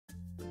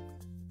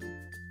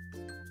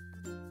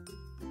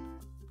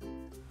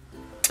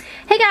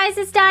guys,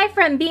 it's Di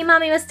from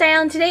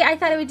BeingMommywithStyle, and today I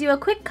thought I would do a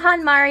quick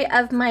KonMari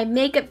of my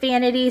makeup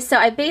vanity. So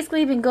I've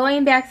basically been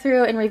going back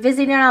through and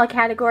revisiting all the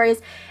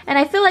categories, and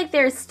I feel like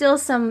there's still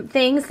some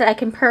things that I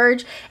can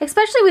purge,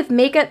 especially with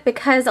makeup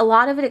because a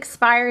lot of it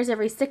expires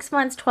every 6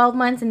 months, 12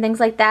 months, and things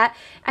like that.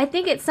 I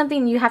think it's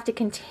something you have to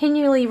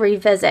continually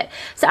revisit.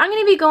 So I'm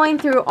going to be going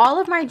through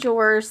all of my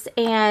drawers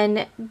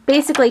and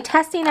basically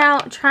testing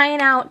out,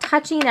 trying out,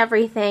 touching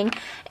everything,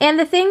 and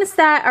the things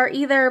that are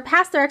either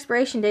past their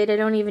expiration date, I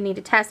don't even need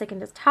to test, I can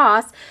just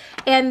toss.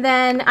 And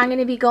then I'm going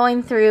to be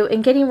going through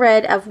and getting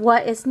rid of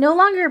what is no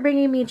longer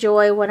bringing me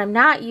joy, what I'm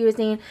not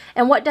using,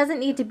 and what doesn't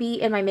need to be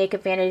in my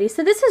makeup vanity.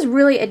 So this is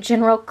really a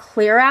general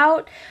clear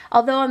out.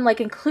 Although I'm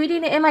like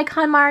including it in my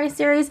KonMari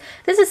series,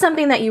 this is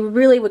something that you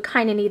really would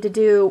kind of need to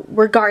do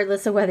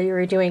regardless of whether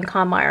you're doing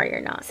KonMari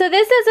or not. So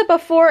this is a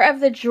before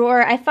of the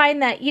drawer. I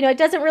find that, you know, it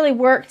doesn't really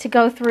work to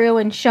go through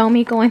and show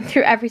me going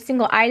through every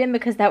single item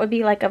because that would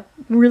be like a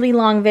really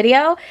long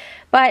video.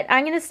 But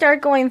I'm going to start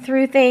going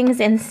through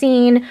things and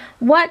seeing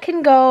what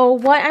can go,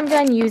 what I'm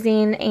done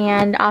using,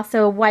 and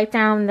also wipe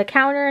down the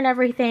counter and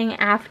everything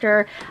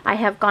after I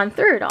have gone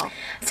through it all.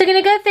 So I'm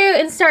going to go through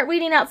and start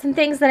weeding out some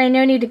things that I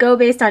know need to go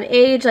based on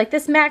age. Like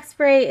this MAC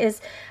spray is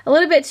a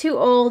little bit too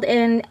old,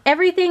 and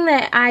everything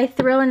that I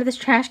throw into this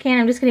trash can,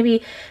 I'm just going to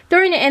be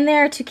throwing it in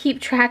there to keep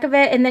track of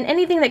it. And then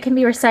anything that can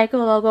be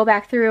recycled, I'll go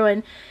back through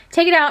and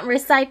take it out and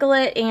recycle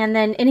it, and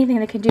then anything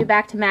that can do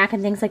back to MAC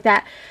and things like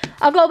that,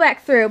 I'll go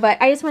back through. But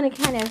I just want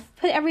to kind of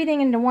put everything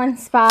into one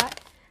spot.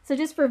 So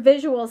just for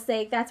visual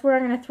sake, that's where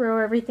I'm going to throw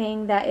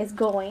everything that is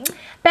going.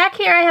 Back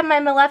here I have my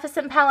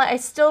Maleficent palette. I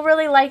still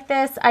really like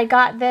this. I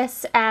got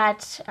this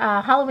at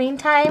Halloween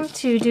time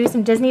to do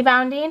some Disney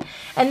bounding.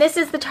 And this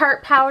is the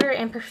Tarte powder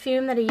and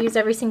perfume that I use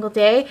every single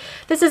day.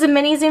 This is a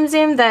mini Zoom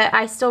Zoom that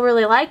I still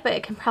really like, but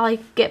it can probably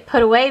get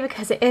put away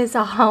because it is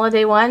a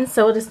holiday one.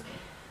 So we'll just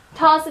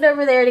toss it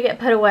over there to get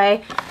put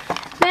away.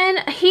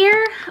 Then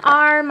here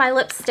are my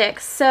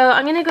lipsticks. So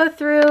I'm going to go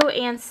through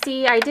and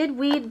see. I did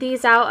weed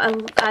these out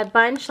a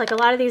bunch. Like a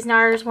lot of these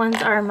NARS ones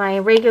are my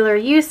regular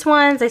use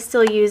ones. I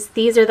still use,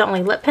 these are the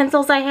only lip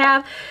pencils I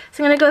have.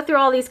 So I'm going to go through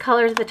all these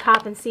colors at the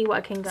top and see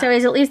what can go. So I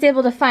was at least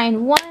able to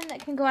find one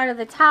that can go out of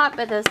the top,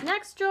 but this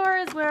next drawer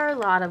is where a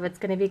lot of it's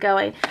going to be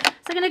going.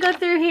 So I'm going to go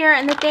through here,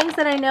 and the things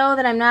that I know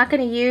that I'm not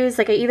going to use,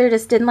 like I either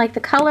just didn't like the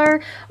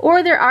color,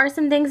 or there are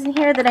some things in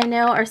here that I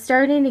know are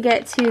starting to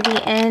get to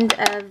the end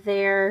of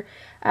their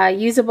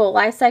usable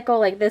life cycle.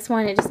 Like this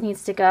one, it just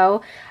needs to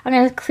go. I'm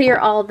going to clear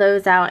all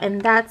those out,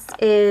 and that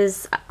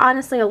is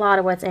honestly a lot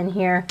of what's in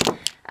here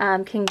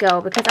can go,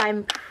 because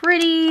I'm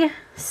pretty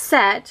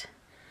set.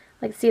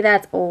 Like, see,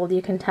 that's old,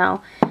 you can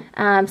tell.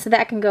 So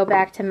that can go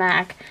back to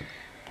MAC.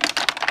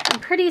 I'm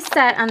pretty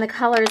set on the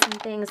colors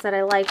and things that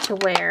I like to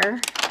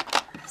wear.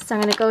 So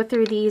I'm going to go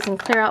through these and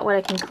clear out what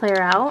I can clear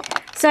out.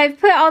 So I've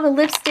put all the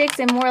lipsticks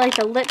and more like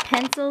the lip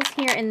pencils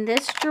here in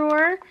this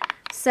drawer.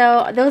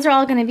 So those are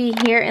all going to be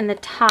here in the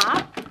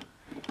top.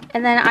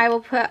 And then I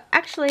will put,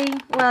 actually,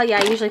 well,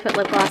 yeah, I usually put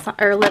lip gloss on,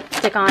 or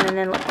lipstick on and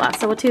then lip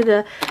gloss. So we'll do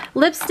the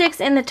lipsticks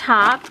in the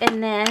top,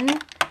 and then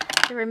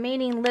the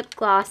remaining lip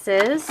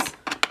glosses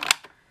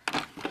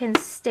can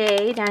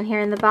stay down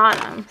here in the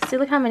bottom. See,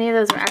 look how many of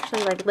those are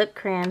actually like lip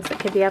crayons that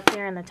could be up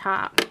there in the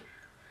top.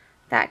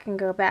 That can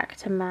go back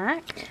to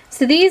MAC.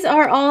 So these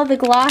are all the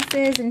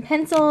glosses and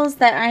pencils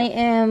that I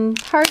am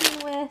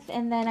parting with,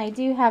 and then I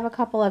do have a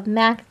couple of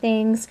MAC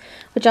things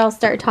which I'll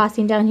start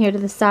tossing down here to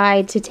the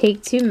side to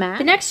take to MAC.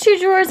 The next two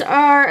drawers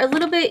are a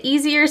little bit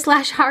easier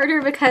slash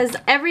harder because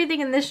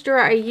everything in this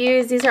drawer I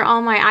use. These are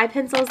all my eye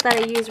pencils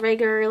that I use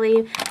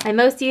regularly, my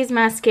most used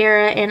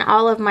mascara, and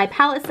all of my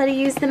palettes that I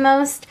use the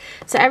most.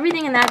 So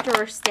everything in that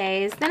drawer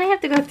stays. Then I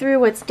have to go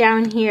through what's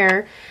down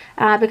here.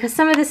 Because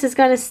some of this is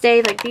going to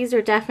stay, like these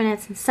are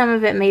definites, and some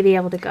of it may be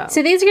able to go.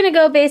 So these are going to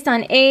go based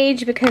on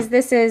age, because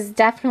this is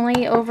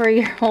definitely over a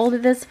year old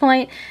at this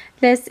point.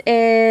 This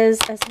is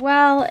as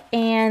well,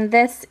 and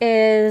this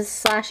is,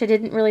 slash, I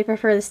didn't really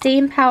prefer the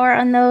staying power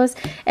on those,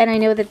 and I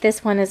know that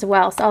this one as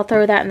well, so I'll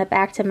throw that in the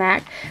back to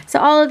MAC. So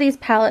all of these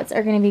palettes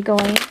are going to be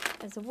going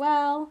as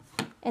well.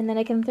 And then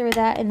I can throw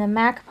that in the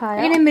MAC pile.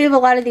 I'm going to move a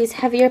lot of these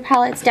heavier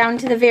palettes down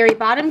to the very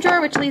bottom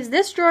drawer, which leaves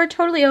this drawer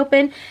totally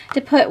open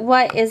to put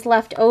what is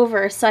left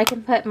over. So I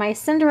can put my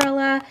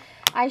Cinderella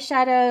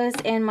eyeshadows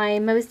and my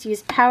most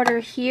used powder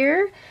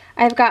here.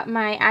 I've got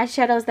my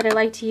eyeshadows that I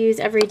like to use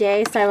every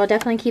day, so I will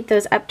definitely keep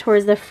those up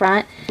towards the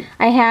front.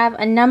 I have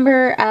a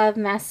number of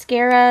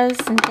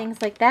mascaras and things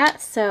like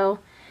that, so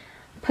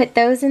put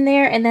those in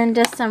there, and then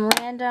just some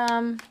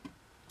random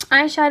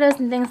eyeshadows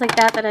and things like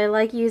that that I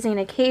like using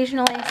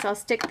occasionally, so I'll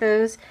stick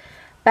those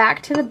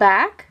back to the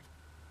back.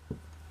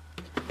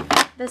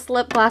 This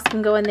lip gloss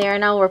can go in there,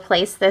 and I'll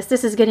replace this.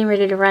 This is getting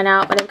ready to run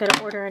out, but I've got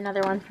to order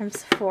another one from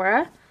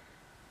Sephora.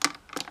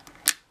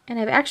 And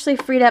I've actually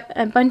freed up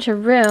a bunch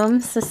of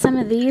room, so some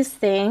of these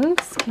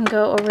things can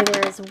go over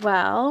there as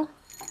well.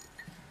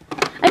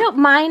 I don't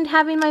mind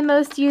having my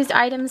most used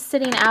items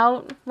sitting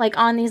out, like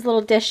on these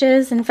little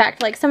dishes. In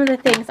fact, like some of the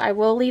things I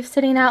will leave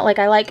sitting out, like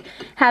I like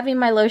having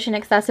my lotion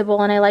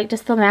accessible, and I like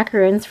just the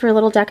macaroons for a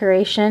little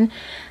decoration.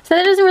 So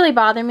that doesn't really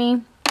bother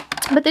me.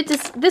 But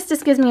this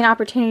just gives me an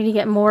opportunity to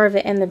get more of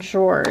it in the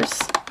drawers.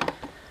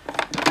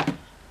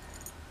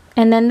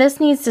 And then this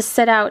needs to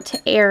sit out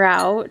to air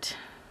out.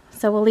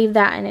 So we'll leave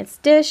that in its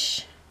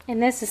dish.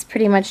 And this is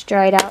pretty much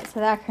dried out, so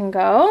that can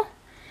go.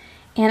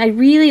 And I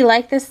really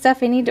like this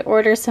stuff. I need to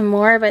order some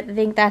more, but I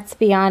think that's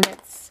beyond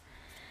its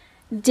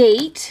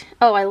date.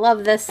 Oh, I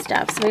love this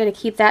stuff, so we gotta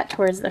keep that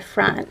towards the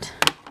front.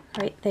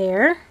 Right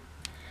there.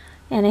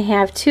 And I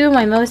have 2 of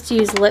my most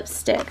used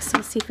lipsticks.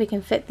 Let's see if we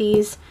can fit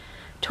these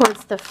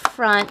towards the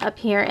front up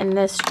here in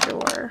this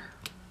drawer.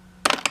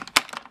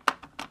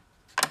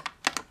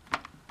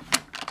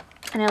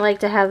 And I like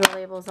to have the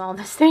labels all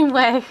the same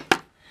way.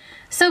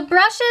 So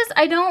brushes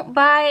I don't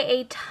buy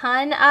a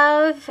ton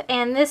of,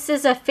 and this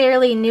is a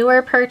fairly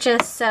newer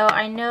purchase, so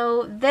I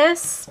know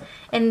this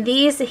and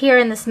these here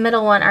in this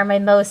middle one are my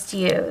most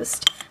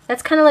used.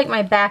 That's kind of like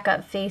my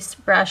backup face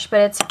brush, but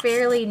it's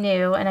fairly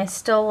new and I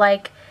still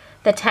like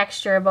the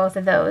texture of both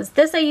of those.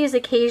 This I use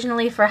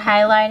occasionally for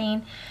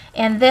highlighting,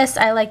 and this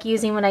I like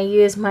using when I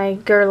use my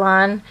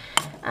Guerlain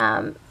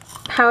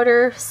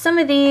powder. Some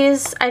of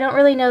these, I don't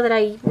really know that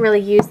I really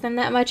use them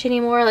that much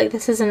anymore. Like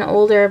this is an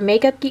older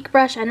Makeup Geek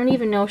brush. I don't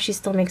even know if she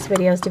still makes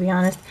videos, to be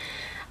honest.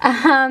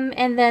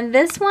 And then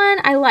this one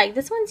I like.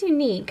 This one's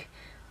unique.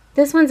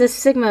 This one's a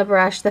Sigma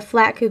brush, the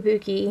flat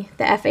kabuki,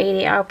 the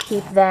F80. I'll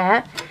keep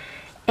that.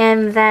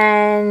 And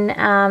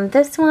then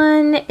this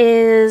one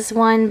is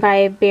one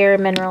by Bare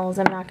Minerals.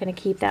 I'm not going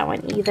to keep that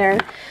one either.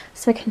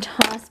 So I can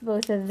toss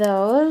both of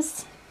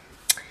those.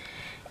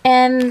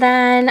 And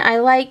then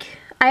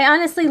I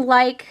honestly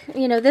like,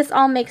 you know, this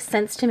all makes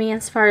sense to me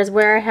as far as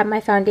where I have my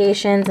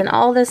foundations and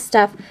all this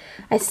stuff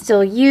I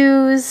still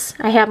use.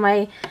 I have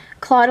my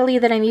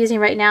Claudelie that I'm using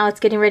right now. It's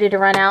getting ready to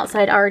run out, so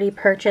I'd already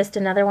purchased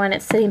another one.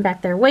 It's sitting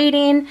back there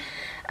waiting.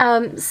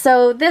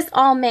 So this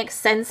all makes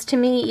sense to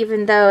me,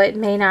 even though it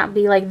may not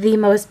be like the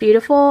most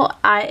beautiful.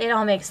 It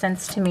all makes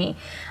sense to me.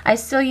 I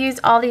still use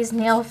all these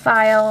nail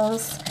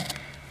files.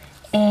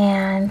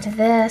 And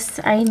this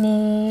I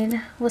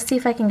need, we'll see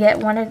if I can get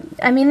one of,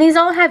 I mean these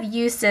all have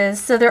uses,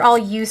 so they're all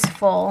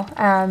useful.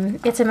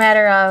 It's a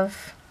matter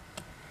of,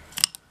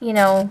 you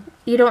know,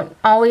 you don't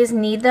always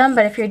need them,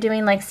 but if you're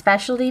doing like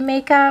specialty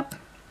makeup,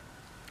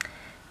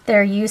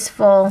 they're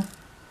useful.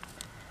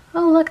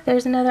 Oh look,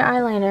 there's another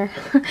eyeliner.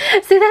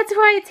 See, that's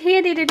why it's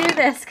handy to do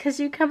this, because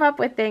you come up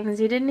with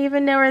things you didn't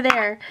even know were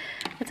there.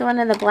 It's one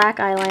of the black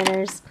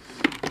eyeliners.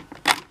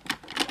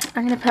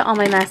 I'm going to put all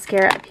my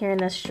mascara up here in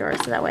this drawer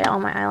so that way all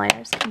my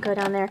eyeliners can go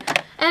down there.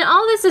 And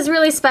all this is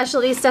really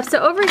specialty stuff. So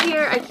over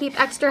here I keep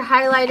extra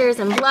highlighters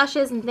and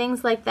blushes and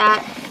things like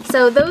that.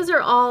 So those are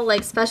all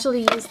like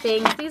specialty use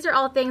things. These are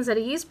all things that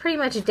I use pretty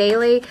much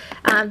daily.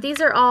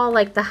 These are all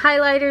like the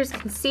highlighters,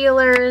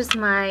 concealers,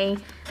 my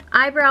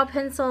eyebrow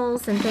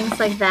pencils and things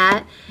like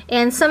that.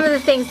 And some of the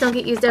things don't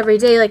get used every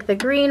day, like the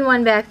green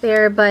one back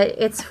there, but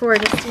it's for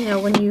just, you know,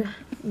 when you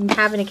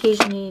have an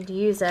occasion you need to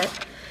use it.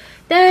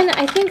 Then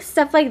I think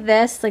stuff like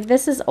this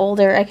is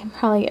older. I can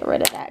probably get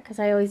rid of that because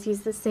I always use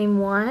the same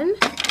one.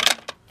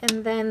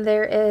 And then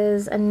there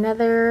is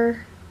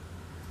another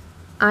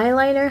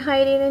eyeliner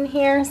hiding in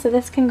here. So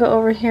this can go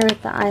over here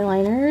with the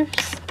eyeliners.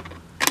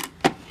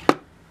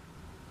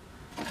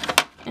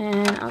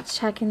 And I'll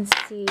check and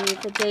see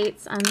the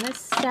dates on this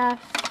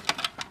stuff.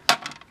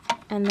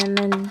 And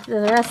then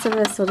the rest of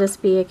this will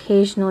just be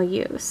occasional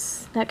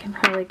use. That can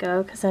probably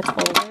go because that's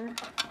older.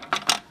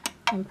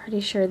 I'm pretty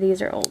sure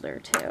these are older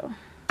too.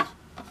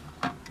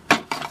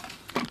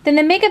 Then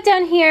the makeup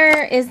down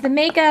here is the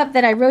makeup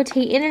that I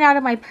rotate in and out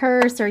of my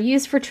purse or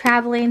use for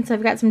traveling. So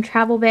I've got some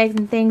travel bags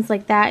and things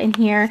like that in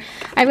here.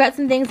 I've got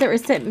some things that were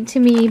sent to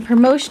me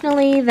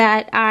promotionally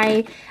that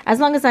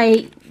as long as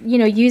I, you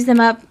know, use them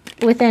up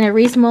within a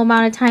reasonable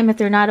amount of time, if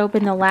they're not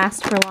open, they'll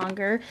last for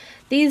longer.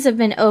 These have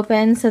been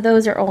open, so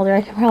those are older.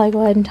 I can probably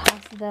go ahead and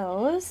toss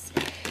those.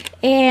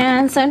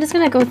 And so I'm just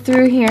going to go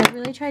through here and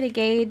really try to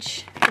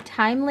gauge the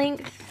time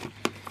length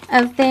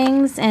of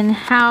things and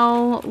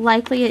how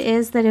likely it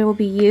is that it will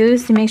be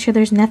used to make sure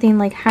there's nothing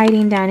like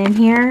hiding down in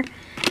here.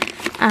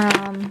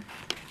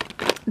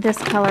 This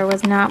color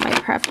was not my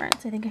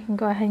preference. I think I can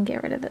go ahead and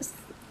get rid of this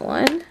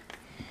one.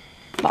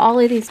 But all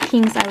of these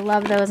pinks, I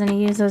love those, and I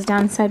use those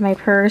down inside my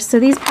purse. So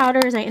these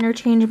powders, I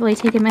interchangeably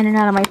take them in and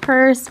out of my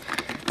purse.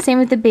 Same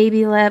with the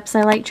baby lips.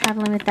 I like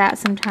traveling with that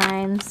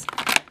sometimes.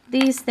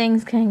 These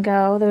things can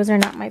go. Those are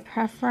not my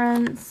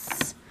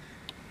preference.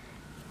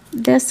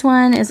 This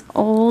one is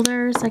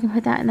older, so I can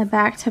put that in the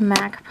back to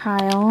Mac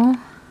pile.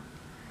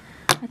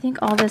 I think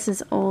all this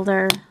is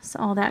older, so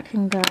all that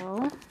can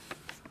go.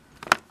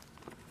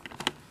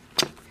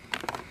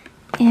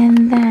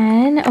 And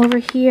then over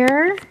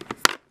here,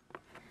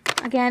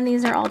 again,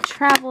 these are all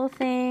travel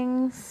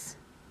things.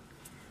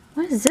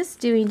 What is this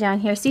doing down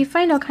here? So you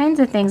find all kinds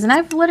of things, and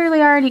I've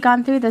literally already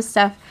gone through this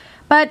stuff,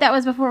 But that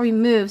was before we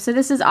moved. So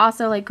this is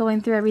also like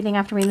going through everything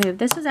after we moved.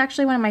 This is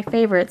actually one of my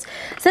favorites.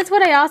 So that's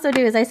what I also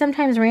do is I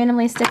sometimes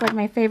randomly stick like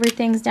my favorite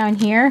things down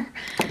here.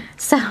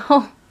 So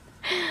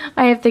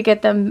I have to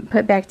get them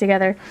put back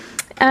together.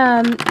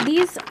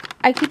 These,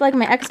 I keep like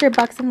my extra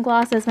buxom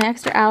glosses, my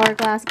extra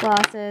hourglass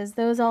glosses.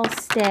 Those all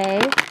stay.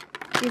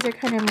 These are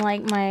kind of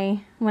like my,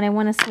 when I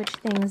want to switch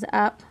things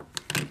up,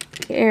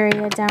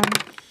 area down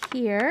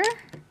here.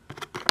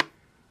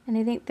 And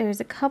I think there's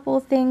a couple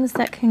things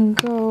that can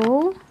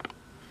go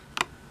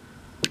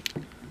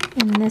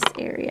in this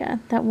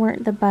area that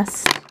weren't the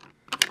best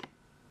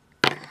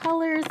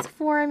colors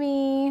for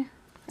me.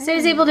 So I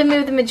was able to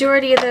move the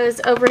majority of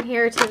those over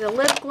here to the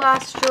lip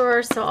gloss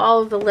drawer. So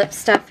all of the lip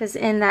stuff is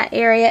in that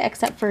area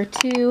except for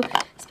 2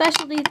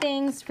 specialty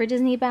things for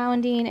Disney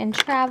bounding and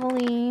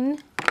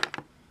traveling.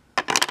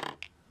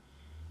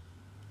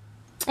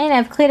 And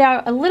I've cleared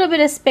out a little bit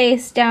of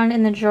space down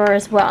in the drawer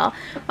as well.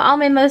 All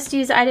my most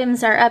used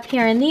items are up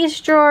here in these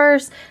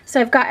drawers.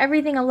 So I've got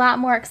everything a lot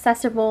more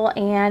accessible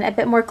and a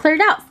bit more cleared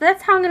out. So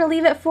that's how I'm going to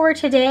leave it for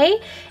today.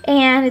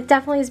 And it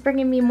definitely is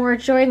bringing me more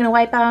joy. I'm going to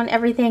wipe out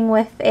everything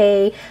with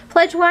a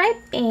Pledge wipe.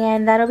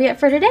 And that'll be it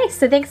for today.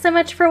 So thanks so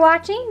much for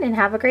watching and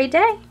have a great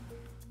day.